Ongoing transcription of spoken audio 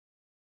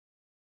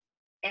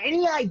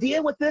Any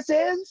idea what this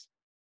is?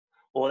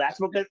 Well, that's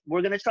what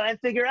we're going to try and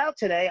figure out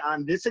today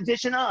on this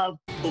edition of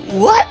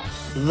What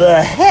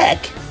the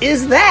heck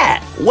is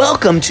that?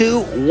 Welcome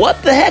to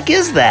What the Heck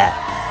Is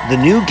That? The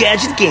new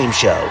Gadget game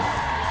show.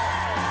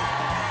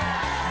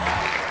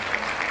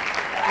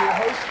 I'm your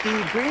host,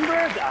 Steve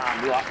Greenberg.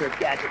 I'm the author of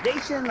Gadget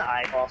Nation.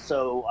 I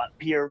also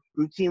appear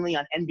routinely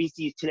on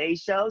NBC's Today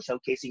Show,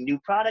 showcasing new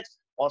products,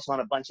 also on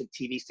a bunch of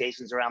TV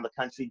stations around the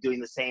country doing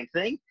the same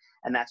thing.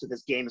 And that's what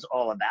this game is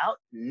all about,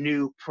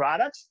 new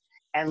products.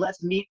 And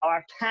let's meet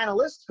our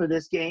panelists for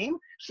this game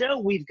show.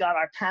 We've got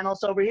our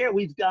panelists over here.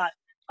 We've got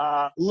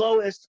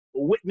Lois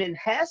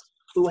Whitman-Hess,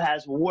 who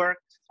has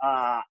worked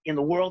in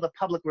the world of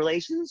public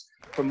relations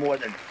for more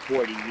than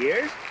 40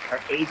 years. Her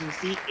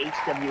agency,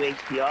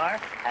 HWHPR,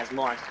 has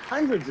launched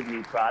hundreds of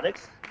new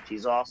products.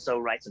 She's also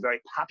writes a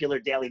very popular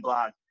daily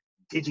blog,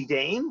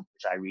 DigiDame,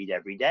 which I read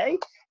every day,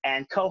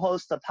 and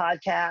co-hosts the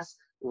podcast,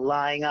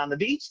 Lying on the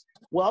Beach.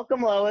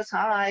 Welcome, Lois.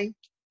 Hi.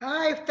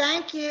 Hi,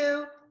 thank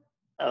you.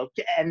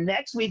 Okay, and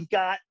next we've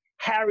got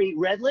Harry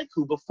Redlich,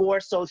 who before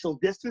social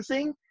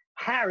distancing,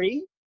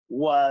 Harry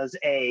was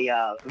a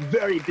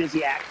very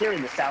busy actor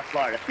in the South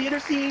Florida theater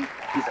scene.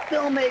 He's a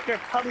filmmaker,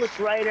 published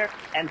writer,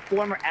 and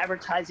former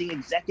advertising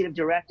executive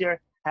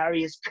director.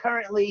 Harry is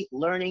currently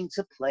learning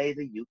to play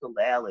the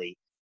ukulele,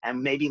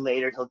 and maybe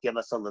later he'll give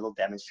us a little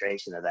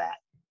demonstration of that.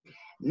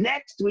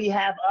 Next we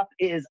have up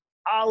is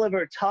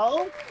Oliver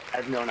Tull.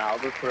 I've known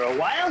Oliver for a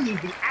while. He's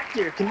the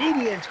actor,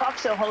 comedian, talk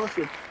show host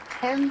with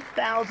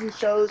 10,000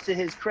 shows to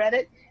his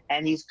credit,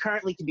 and he's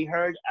currently to be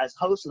heard as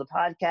host of the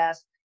podcast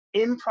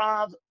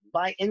Improv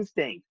by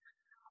Instinct.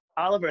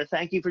 Oliver,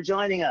 thank you for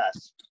joining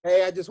us.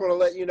 Hey, I just want to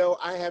let you know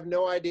I have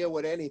no idea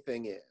what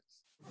anything is.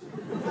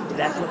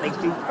 That's what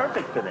makes you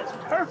perfect for this.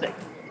 Perfect.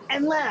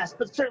 And last,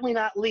 but certainly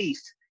not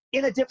least,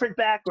 in a different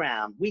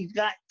background, we've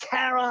got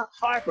Tara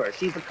Harper.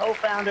 She's the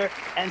co-founder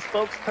and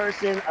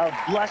spokesperson of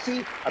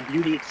Blushy, a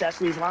beauty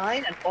accessories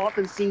line, and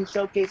often seen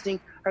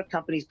showcasing her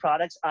company's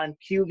products on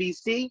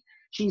QVC.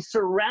 She's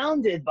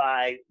surrounded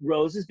by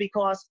roses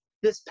because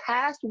this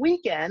past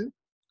weekend,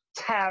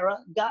 Tara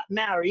got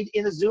married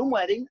in a Zoom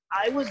wedding.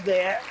 I was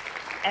there.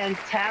 And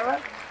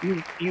Tara,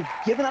 you've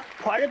given up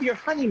part of your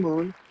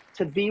honeymoon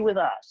to be with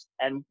us,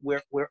 and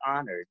we're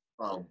honored.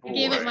 Oh, I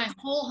gave it my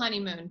whole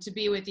honeymoon to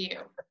be with you.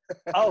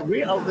 Oh,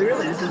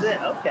 really? This is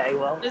it? Okay,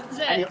 well. This is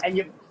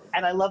it.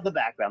 And I love the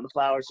background. The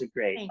flowers are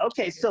great. Thank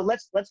Okay, you. so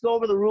let's go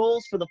over the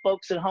rules for the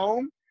folks at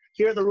home.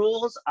 Here are the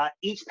rules.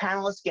 Each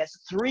panelist gets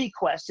 3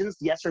 questions,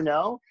 yes or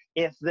no.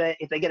 If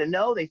they get a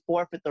no, they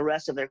forfeit the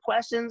rest of their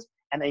questions,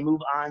 and they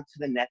move on to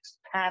the next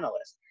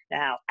panelist.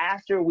 Now,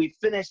 after we've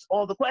finished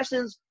all the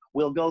questions,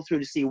 we'll go through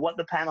to see what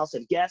the panelists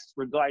have guessed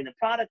regarding the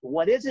product.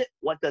 What is it?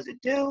 What does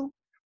it do?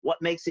 What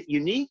makes it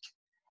unique?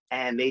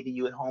 And maybe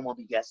you at home will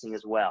be guessing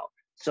as well.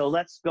 So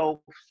let's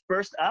go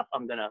first up.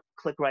 I'm going to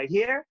click right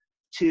here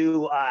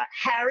to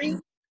Harry.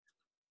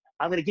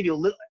 I'm going to give you a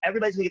little,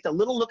 everybody's going to get a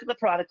little look at the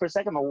product for a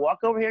second. I'm going to walk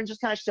over here and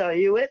just kind of show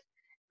you it.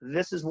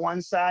 This is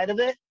one side of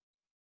it.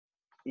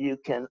 You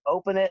can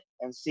open it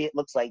and see it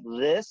looks like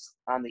this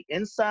on the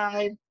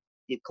inside.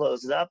 You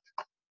close it up.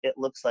 It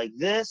looks like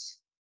this.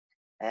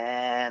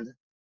 And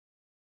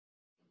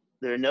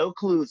there are no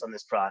clues on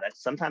this product.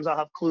 Sometimes I'll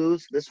have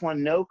clues. This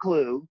one, no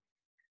clue.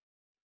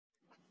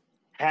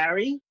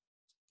 Harry,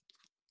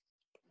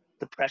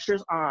 the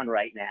pressure's on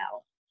right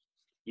now.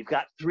 You've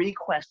got 3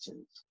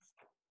 questions.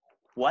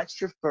 What's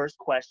your first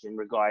question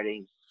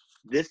regarding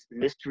this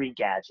mystery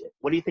gadget?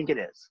 What do you think it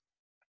is?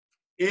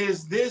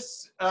 Is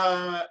this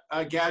a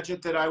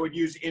gadget that I would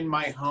use in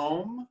my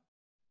home?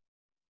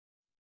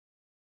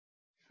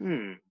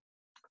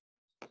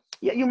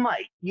 Yeah, you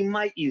might. You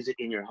might use it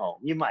in your home.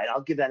 You might.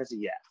 I'll give that as a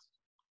yes.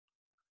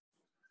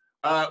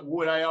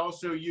 Would I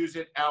also use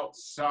it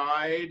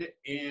outside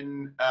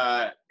in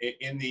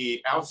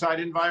the outside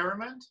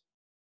environment?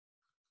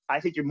 I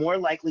think you're more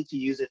likely to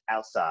use it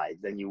outside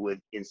than you would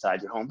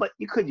inside your home, but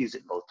you could use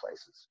it both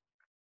places.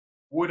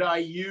 Would I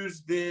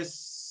use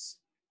this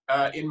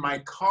in my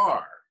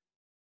car?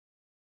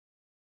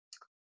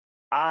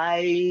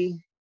 I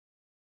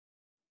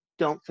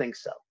don't think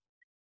so.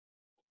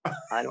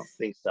 I don't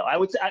think so. I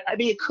would say, I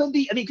mean, it could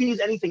be, I mean, you can use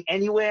anything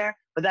anywhere,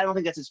 but I don't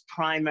think that's its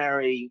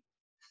primary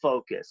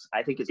focus.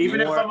 I think it's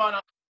even more,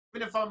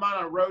 if I'm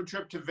on a road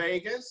trip to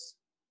Vegas?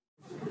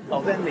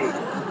 Oh, then maybe.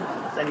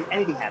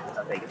 Anything happens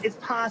on Vegas. It's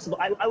possible.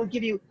 I would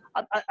give you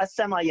a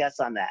semi-yes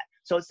on that.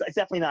 So it's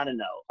definitely not a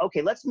no.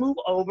 Okay, let's move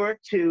over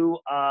to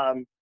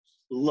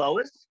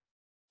Lois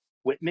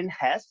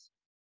Whitman-Hess.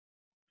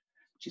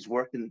 She's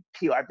worked in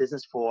PR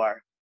business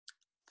for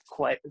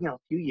quite a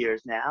few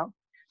years now.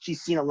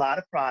 She's seen a lot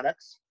of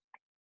products.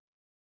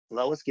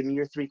 Lois, give me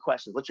your 3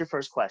 questions. What's your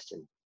first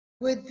question?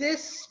 Would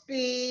this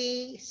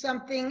be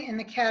something in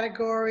the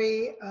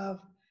category of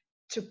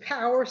to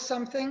power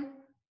something?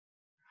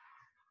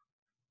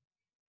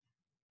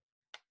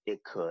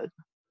 It could.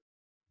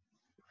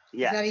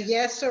 Yeah. Is that a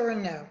yes or a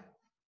no?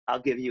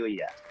 I'll give you a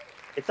yes.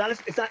 It's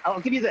not,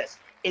 I'll give you this.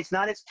 It's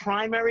not its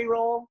primary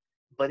role,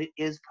 but it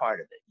is part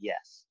of it,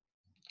 yes.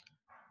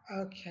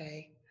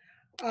 Okay.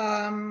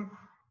 Do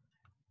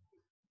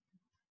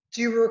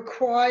you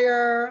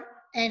require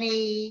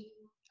any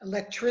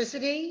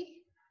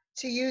electricity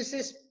to use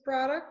this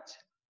product?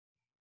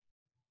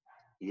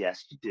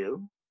 Yes, you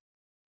do.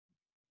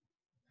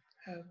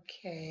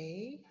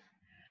 Okay.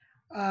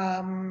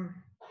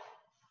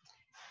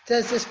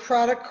 Does this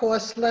product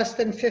cost less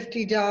than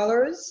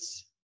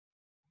 $50?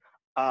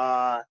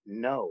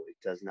 No, it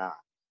does not.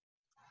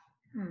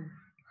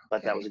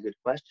 But that Okay. was a good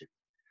question.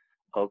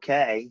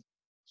 Okay,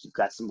 you've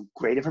got some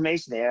great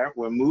information there.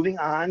 We're moving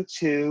on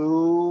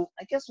to,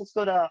 I guess let's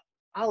go to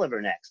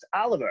Oliver next.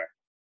 Oliver,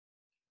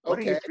 what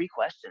are your Okay. 3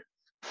 questions?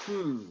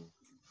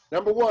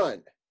 Number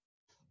 1,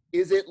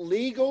 is it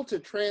legal to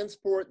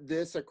transport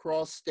this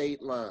across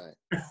state line?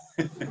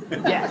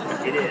 Yes,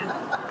 it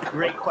is.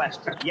 Great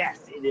question.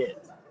 Yes, it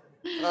is.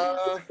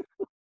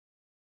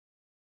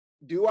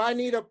 Do I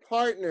need a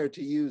partner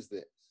to use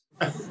this?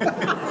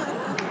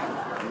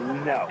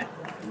 No,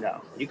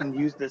 no. You can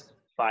use this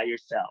by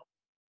yourself.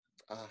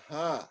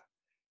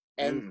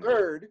 And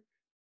third,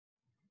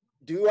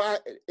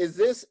 is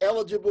this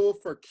eligible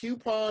for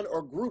coupon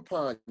or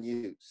Groupon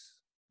use?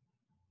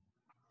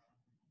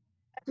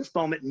 At this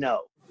moment,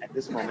 no. At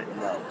this moment,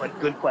 no. But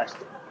good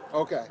question.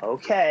 Okay.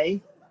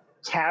 Okay,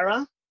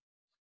 Tara,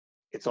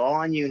 it's all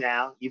on you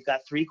now. You've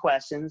got 3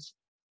 questions.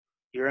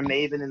 You're a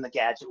maven in the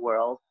gadget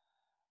world.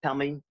 Tell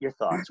me your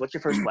thoughts. What's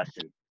your first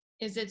question?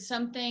 Is it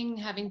something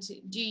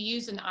do you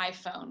use an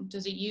iPhone?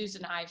 Does it use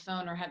an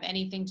iPhone or have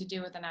anything to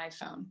do with an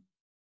iPhone?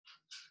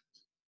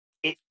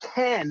 It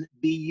can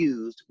be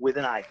used with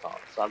an iPhone,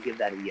 so I'll give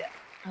that a yes.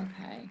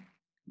 Okay.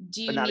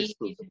 But not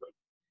exclusively.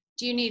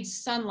 Do you need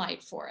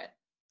sunlight for it?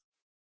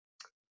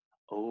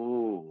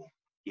 Oh,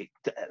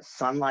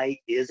 sunlight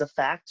is a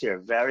factor.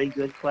 Very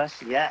good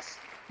question. Yes,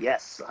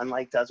 yes,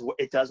 sunlight does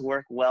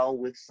work well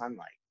with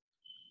sunlight.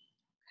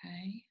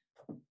 Okay.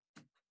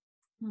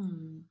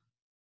 I'm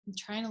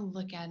trying to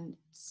look and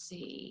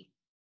see.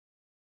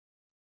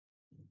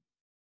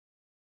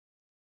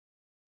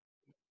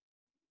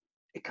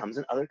 It comes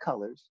in other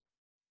colors.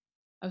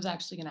 I was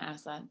actually going to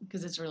ask that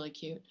because it's really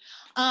cute.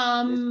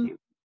 It's cute.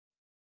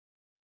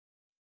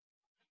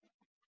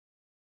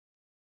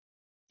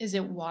 Is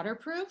it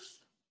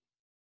waterproof?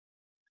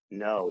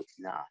 No, it's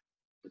not.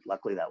 But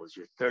luckily, that was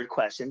your 3rd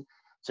question.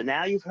 So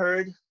now you've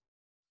heard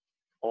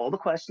all the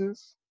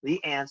questions,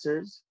 the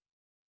answers.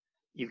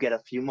 You get a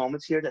few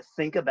moments here to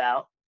think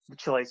about the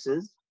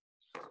choices.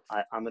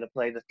 I'm going to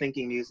play the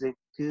thinking music.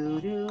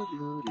 But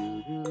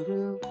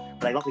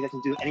I don't think I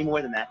can do any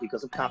more than that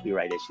because of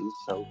copyright issues.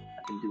 So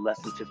I can do less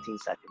than 15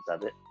 seconds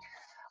of it.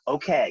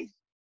 Okay,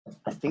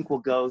 I think we'll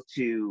go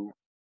to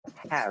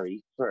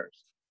Harry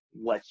first.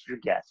 What's your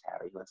guess,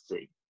 Harry? Let's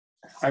see.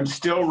 I'm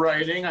still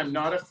writing. I'm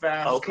not a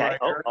fast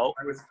writer.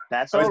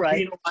 That's all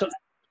right.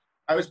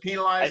 I was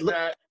penalized for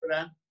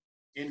that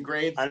in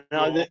grade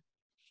school.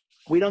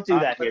 We don't do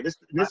that here. In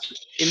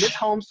this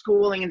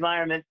homeschooling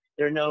environment,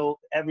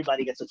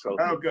 everybody gets a trophy.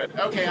 Oh, good.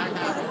 Okay, I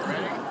have it.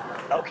 Ready?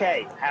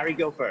 Okay, Harry,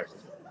 go first.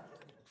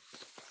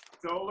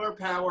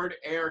 Solar-powered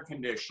air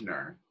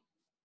conditioner.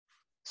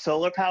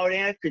 Solar-powered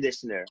air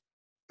conditioner.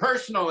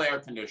 Personal air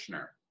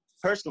conditioner.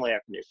 Personal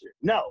air conditioner.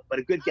 No, but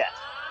a good guess.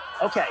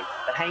 Okay,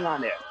 but hang on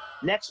there.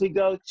 Next, we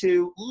go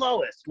to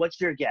Lois. What's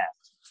your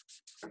guess?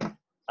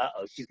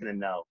 Uh-oh, she's going to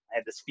know. I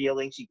have this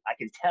feeling. I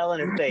can tell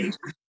in her face.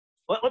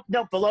 What?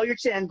 No, below your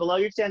chin, or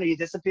you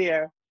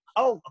disappear.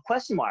 Oh, a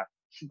question mark.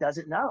 She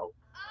doesn't know.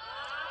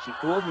 She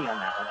fooled me on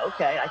that one.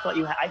 Okay, I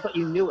thought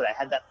you knew it. I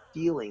had that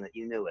feeling that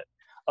you knew it.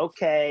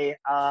 Okay,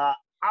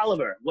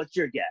 Oliver, what's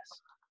your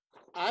guess?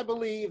 I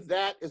believe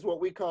that is what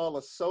we call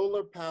a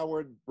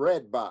solar-powered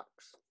bread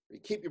box. You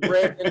keep your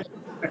bread in it.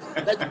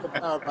 That's the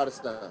power by the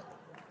sun.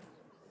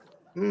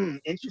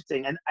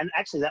 Interesting. And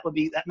actually, that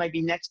might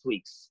be next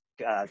week's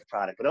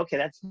product. But okay,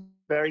 that's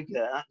very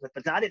good.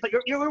 But not it. But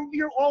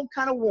you're all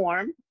kind of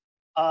warm,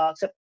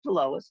 except for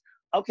Lois.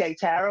 Okay,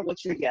 Tara,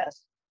 what's your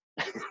guess?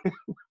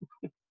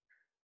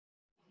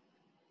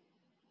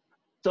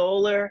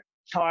 Solar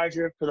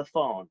charger for the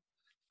phone.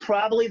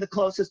 Probably the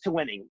closest to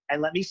winning.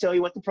 And let me show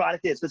you what the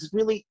product is. This is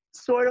really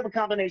sort of a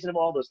combination of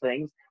all those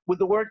things, with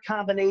the word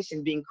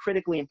combination being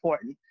critically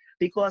important,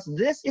 because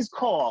this is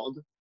called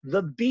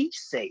the Beach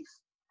Safe.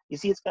 You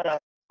see, it's got a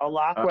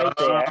lock right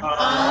there.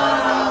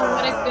 Oh,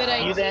 what a good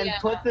idea. You then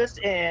put this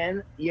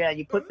in. Yeah,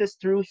 you put this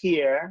through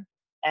here,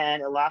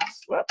 and it locks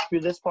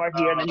through this part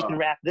here, and then you can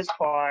wrap this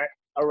part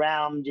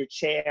around your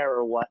chair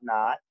or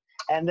whatnot.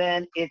 And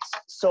then it's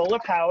solar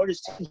powered.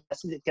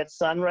 It gets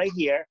sun right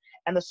here.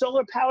 And the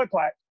solar powered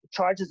part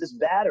charges this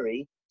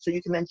battery, so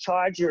you can then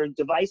charge your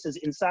devices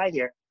inside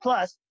here.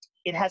 Plus,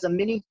 it has a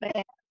mini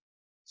fan,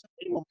 so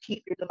it will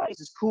keep your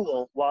devices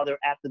cool while they're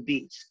at the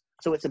beach.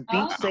 So it's a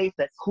beach safe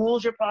that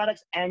cools your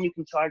products, and you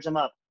can charge them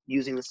up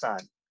using the sun.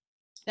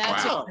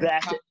 That's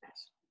it.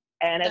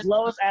 And as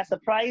Lois asked the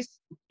price,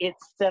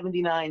 it's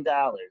 $79.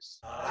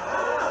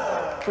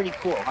 Pretty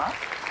cool, huh?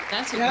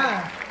 That's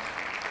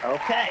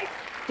Okay.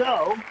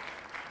 So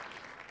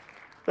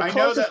the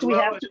closest we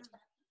have to.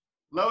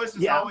 Lois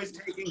is Yeah. always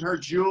taking her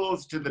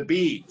jewels to the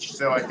beach,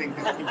 so I think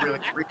that she really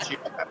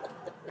appreciates that.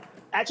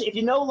 Actually, if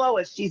you know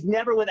Lois, she's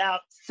never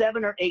without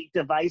 7 or 8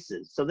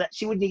 devices. So that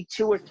she would need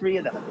 2 or 3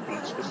 of them at the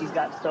beach because she's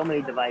got so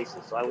many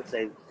devices. So I would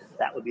say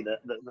that would be the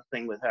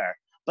thing with her.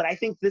 But I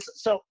think this,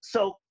 so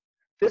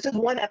this is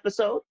one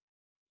episode.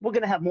 We're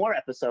going to have more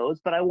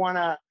episodes, but I want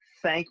to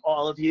thank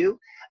all of you.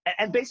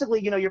 And basically,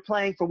 you know, you're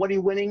playing for, what are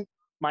you winning?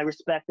 My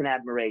respect and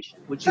admiration,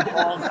 which you've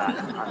all got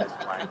on this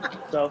plane.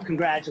 So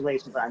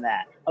congratulations on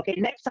that. Okay,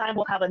 next time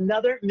we'll have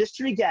another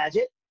mystery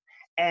gadget,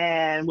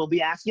 and we'll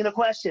be asking a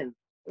question.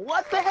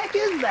 What the heck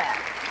is that?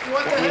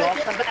 What the When we all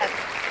heck come is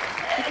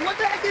back. And what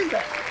the heck is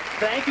that?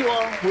 Thank you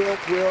all. We'll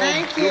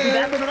Thank be you.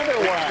 back with another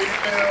one.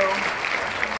 Thank you.